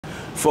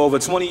For over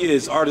 20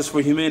 years, Artists for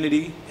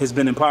Humanity has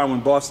been empowering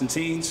Boston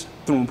teens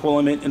through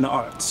employment in the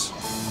arts.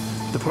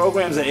 The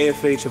programs at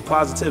AFH have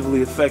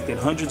positively affected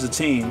hundreds of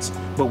teens,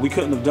 but we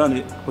couldn't have done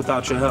it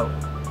without your help.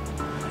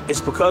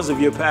 It's because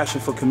of your passion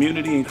for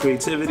community and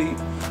creativity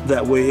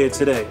that we're here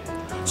today.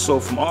 So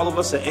from all of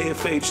us at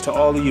AFH to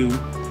all of you,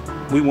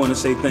 we want to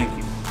say thank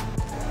you.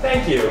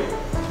 Thank you.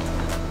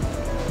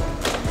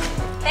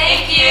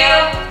 Thank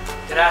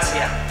you.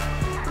 Gracias.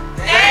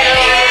 Thank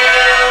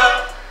you.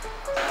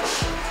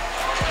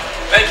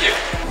 Thank you.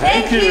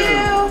 Thank you.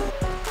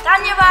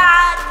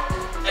 धन्यवाद.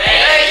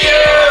 Thank you.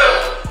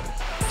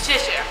 谢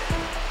谢.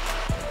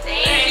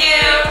 Thank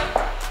you.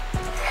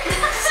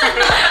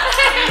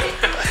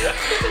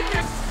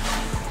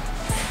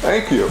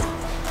 Thank you.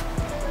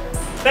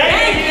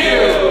 Thank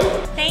you.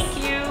 Thank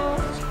you.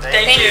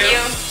 Thank you.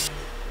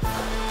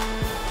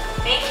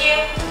 Thank you.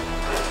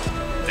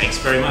 Thanks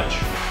very much.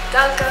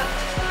 Danke.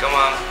 Come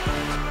on.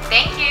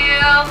 Thank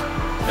you.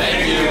 Thank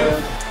you.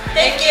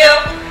 Thank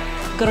you.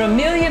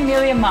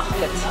 Milje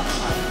Market.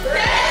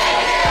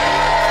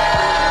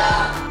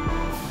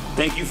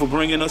 Thank you for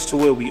bringing us to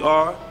where we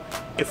are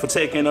and for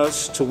taking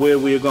us to where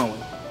we are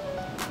going.